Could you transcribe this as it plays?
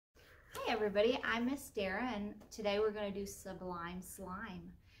everybody, I'm Miss Dara and today we're going to do Sublime Slime.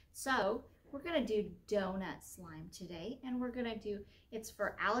 So we're going to do donut slime today, and we're going to do, it's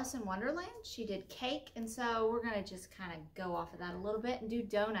for Alice in Wonderland. She did cake, and so we're going to just kind of go off of that a little bit and do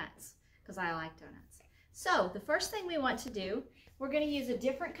donuts because I like donuts. So the first thing we want to do, we're going to use a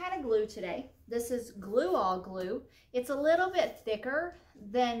different kind of glue today. This is glue-all glue. It's a little bit thicker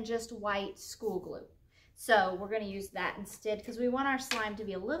than just white school glue. So we're going to use that instead because we want our slime to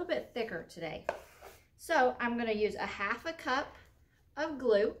be a little bit thicker today. So I'm going to use a half a cup of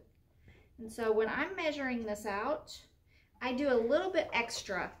glue. And so when I'm measuring this out, I do a little bit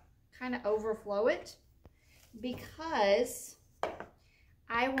extra, kind of overflow it, because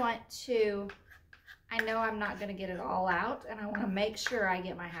I want to, I know I'm not going to get it all out, and I want to make sure I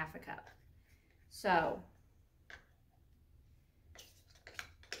get my half a cup. So,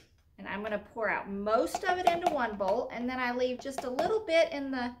 and I'm going to pour out most of it into one bowl, and then I leave just a little bit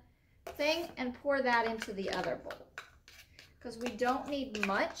in the thing and pour that into the other bowl, because we don't need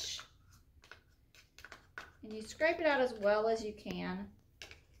much. And you scrape it out as well as you can.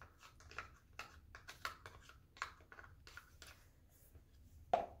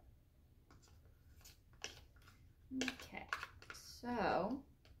 Okay, so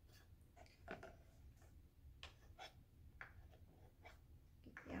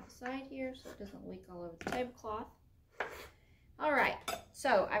outside here so it doesn't leak all over the tablecloth. All right,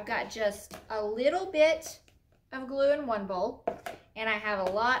 so I've got just a little bit of glue in one bowl, and I have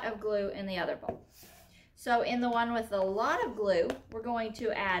a lot of glue in the other bowl. So in the one with a lot of glue, we're going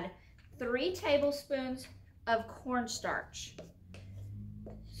to add 3 tablespoons of cornstarch.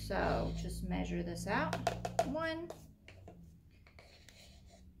 So just measure this out. 1,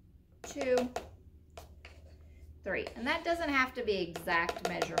 2, 3. And that doesn't have to be exact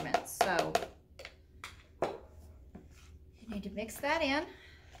measurements, so you need to mix that in.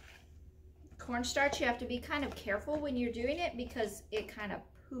 Cornstarch, you have to be kind of careful when you're doing it because it kind of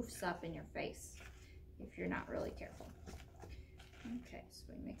poofs up in your face if you're not really careful. Okay, so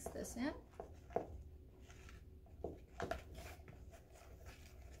we mix this in.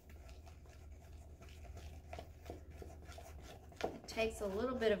 It takes a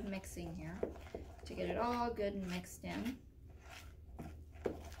little bit of mixing here to get it all good and mixed in.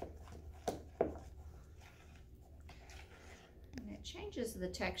 And it changes the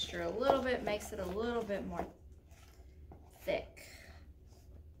texture a little bit, makes it a little bit more thick.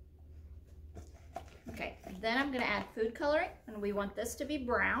 Okay, then I'm going to add food coloring, and we want this to be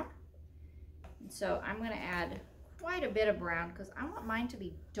brown. And so I'm going to add quite a bit of brown because I want mine to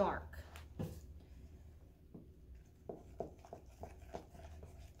be dark.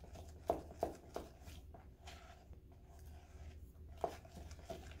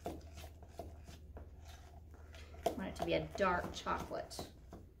 I want it to be a dark chocolate.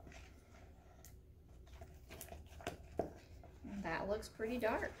 And that looks pretty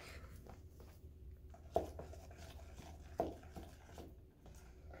dark.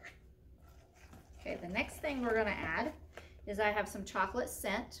 Okay, the next thing we're going to add is I have some chocolate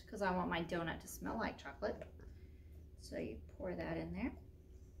scent because I want my donut to smell like chocolate. So you pour that in there.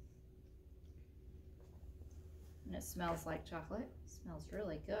 And it smells like chocolate. It smells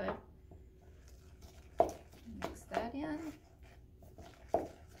really good. Mix that in.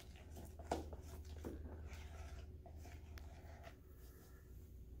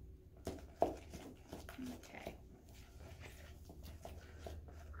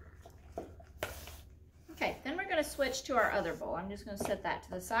 Okay, then we're going to switch to our other bowl. I'm just going to set that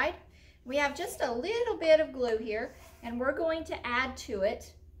to the side. We have just a little bit of glue here, and we're going to add to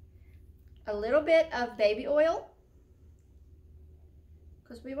it a little bit of baby oil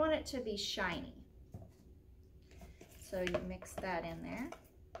because we want it to be shiny. So you mix that in there.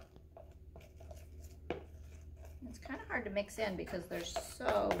 It's kind of hard to mix in because there's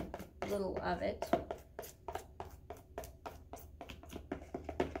so little of it.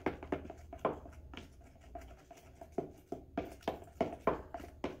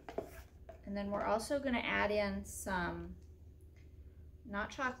 And then we're also going to add in some, not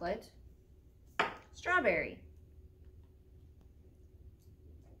chocolate, strawberry.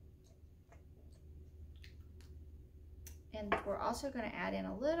 And we're also going to add in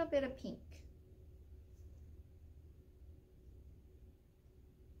a little bit of pink.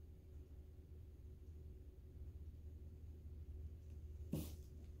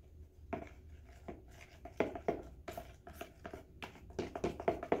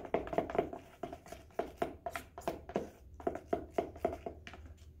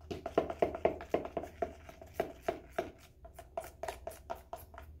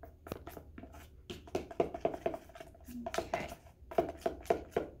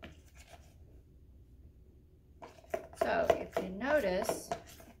 notice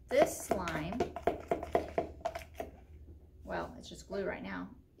this slime, well, it's just glue right now,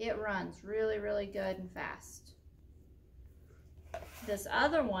 it runs really, really good and fast. This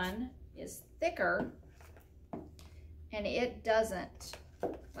other one is thicker and it doesn't,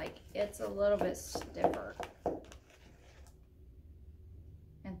 like, it's a little bit stiffer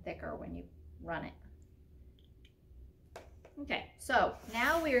and thicker when you run it. Okay, so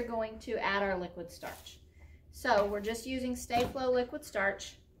now we are going to add our liquid starch. So we're just using Stay Flow liquid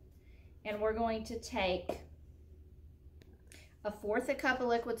starch, and we're going to take 1/4 cup of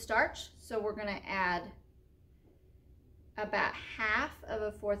liquid starch. So we're going to add about 1/2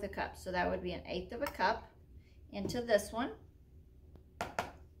 of 1/4 cup. So that would be 1/8 cup into this one,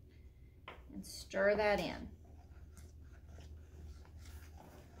 and stir that in.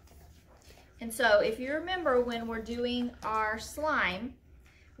 And so if you remember when we're doing our slime,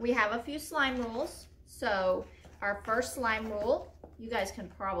 we have a few slime rules. So our first slime rule, you guys can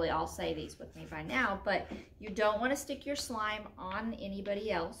probably all say these with me by now, but you don't want to stick your slime on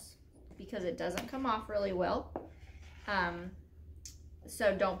anybody else because it doesn't come off really well.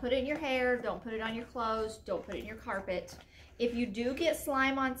 So don't put it in your hair, don't put it on your clothes, don't put it in your carpet. If you do get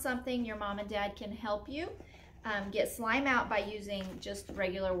slime on something, your mom and dad can help you get slime out by using just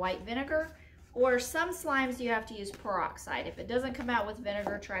regular white vinegar. Or some slimes you have to use peroxide. If it doesn't come out with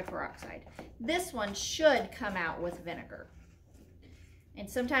vinegar, try peroxide. This one should come out with vinegar. And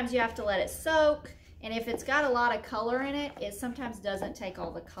sometimes you have to let it soak. And if it's got a lot of color in it, it sometimes doesn't take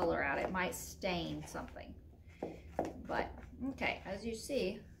all the color out. It might stain something. But, okay, as you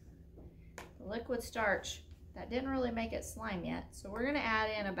see, the liquid starch, that didn't really make it slime yet. So we're going to add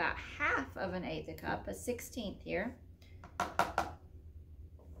in about 1/2 of 1/8 cup, a 1/16 here.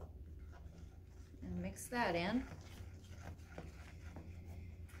 Mix that in.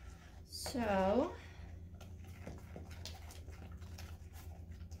 So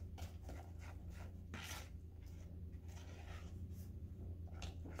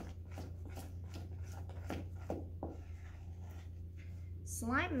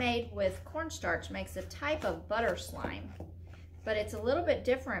slime made with cornstarch makes a type of butter slime, but it's a little bit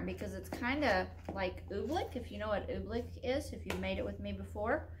different because it's kind of like oobleck, if you know what oobleck is, if you've made it with me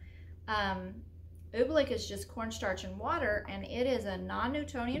before. Oobleck is just cornstarch and water, and it is a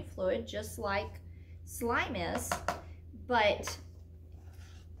non-Newtonian fluid, just like slime is. But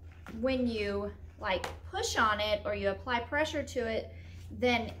when you like push on it or you apply pressure to it,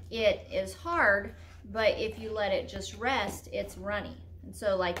 then it is hard. But if you let it just rest, it's runny. And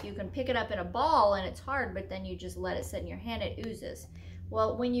so like you can pick it up in a ball and it's hard, but then you just let it sit in your hand, it oozes.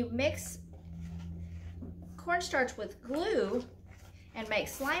 Well, when you mix cornstarch with glue and make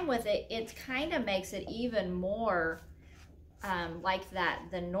slime with it, it kind of makes it even more like that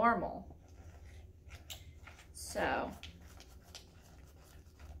than normal. So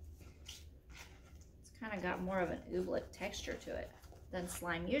it's kind of got more of an oobleck texture to it than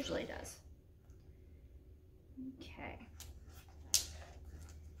slime usually does. Okay.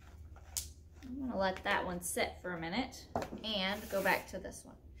 I'm going to let that one sit for a minute and go back to this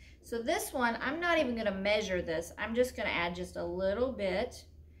one. So this one, I'm not even going to measure this. I'm just going to add just a little bit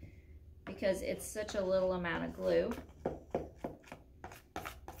because it's such a little amount of glue.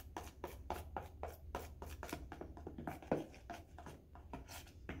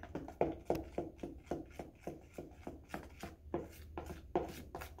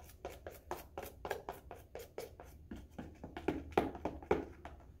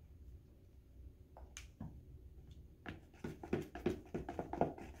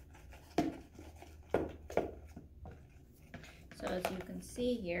 So as you can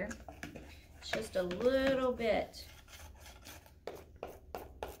see here, it's just a little bit.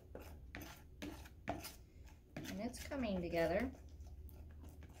 And it's coming together.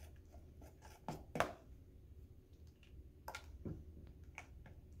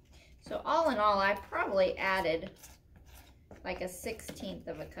 So all in all, I probably added like a 1/16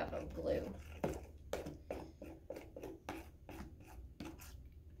 of a cup of glue.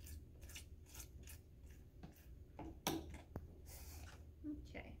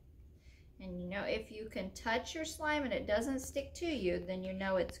 And you know, if you can touch your slime and it doesn't stick to you, then you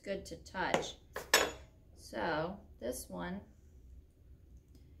know it's good to touch. So this one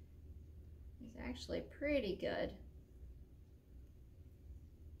is actually pretty good.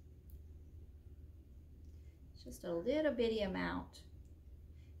 It's just a little bitty amount.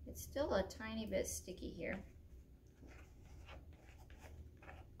 It's still a tiny bit sticky here.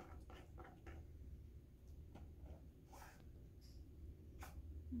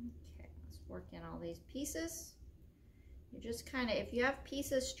 Work in all these pieces. You just kind of, if you have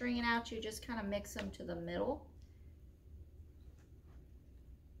pieces stringing out, you just kind of mix them to the middle.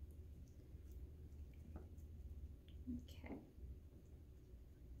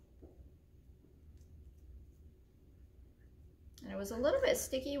 And it was a little bit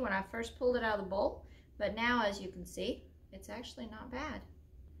sticky when I first pulled it out of the bowl, but now as you can see, it's actually not bad.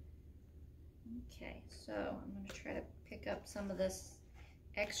 Okay, so I'm going to try to pick up some of this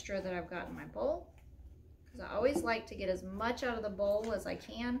extra that I've got in my bowl, because I always like to get as much out of the bowl as I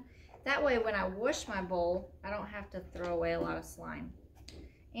can. That way when I wash my bowl, I don't have to throw away a lot of slime.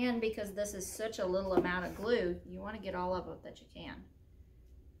 And because this is such a little amount of glue, you want to get all of it that you can.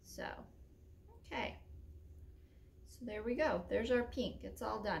 So, okay. So there we go. There's our pink. It's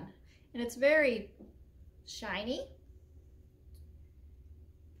all done. And it's very shiny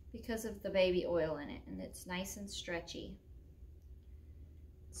because of the baby oil in it, and it's nice and stretchy.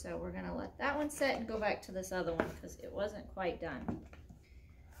 So we're gonna let that one sit and go back to this other one because it wasn't quite done.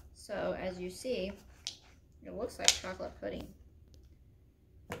 So as you see, it looks like chocolate pudding,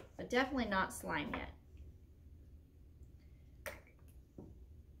 but definitely not slime yet.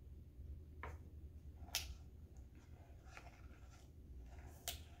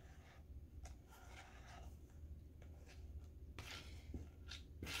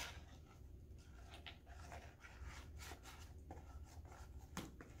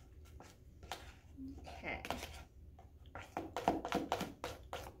 Okay.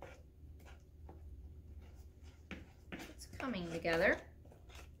 It's coming together.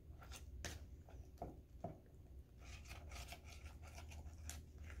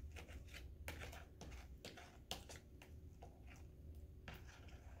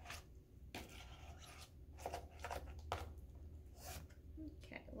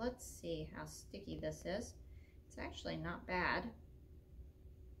 Okay, let's see how sticky this is. It's actually not bad.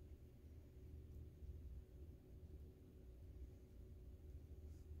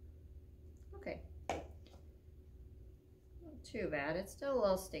 Okay, not too bad. It's still a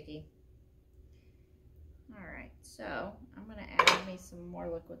little sticky. All right, so I'm gonna add me some more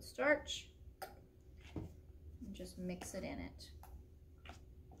liquid starch and just mix it in it.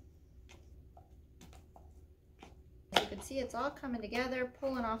 As you can see, it's all coming together,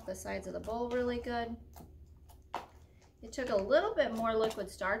 pulling off the sides of the bowl really good. It took a little bit more liquid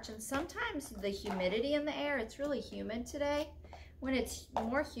starch, and sometimes the humidity in the air, it's really humid today. When it's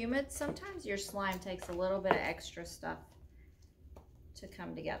more humid, sometimes your slime takes a little bit of extra stuff to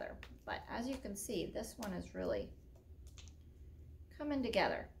come together. But as you can see, this one is really coming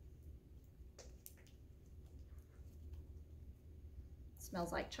together. It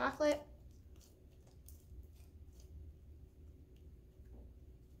smells like chocolate.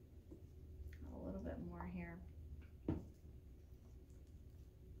 A little bit more here.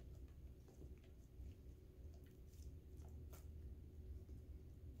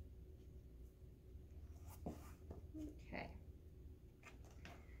 Okay.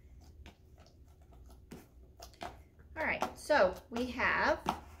 All right, so we have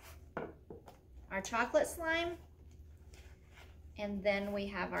our chocolate slime, and then we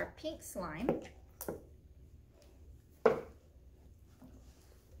have our pink slime.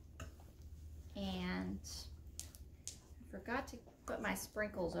 And I forgot to put my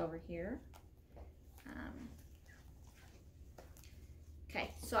sprinkles over here.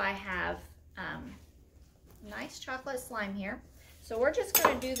 Okay, so I have nice chocolate slime here. So we're just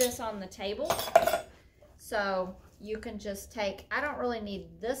going to do this on the table. So you can just take, I don't really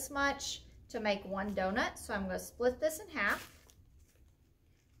need this much to make one donut, so I'm going to split this in half.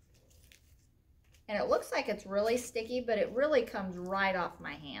 And it looks like it's really sticky, but it really comes right off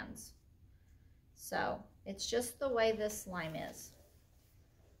my hands. So it's just the way this slime is.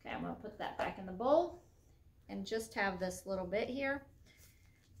 Okay, I'm going to put that back in the bowl and just have this little bit here.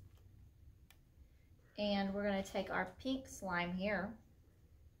 And we're going to take our pink slime here.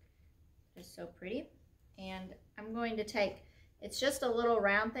 It's so pretty. And I'm going to take, it's just a little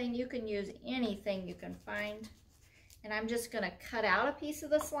round thing. You can use anything you can find. And I'm just going to cut out a piece of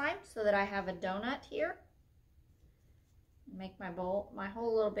the slime so that I have a donut here. Make my bowl, my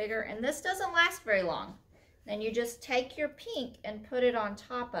hole a little bigger. And this doesn't last very long. Then you just take your pink and put it on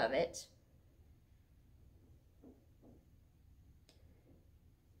top of it.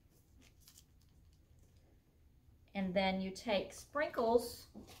 And then you take sprinkles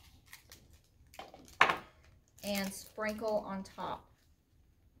and sprinkle on top.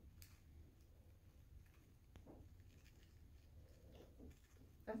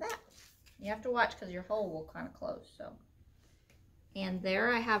 Of that. You have to watch because your hole will kind of close. So, and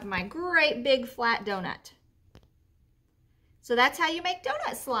there I have my great big flat donut. So that's how you make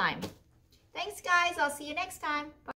donut slime. Thanks guys, I'll see you next time. Bye.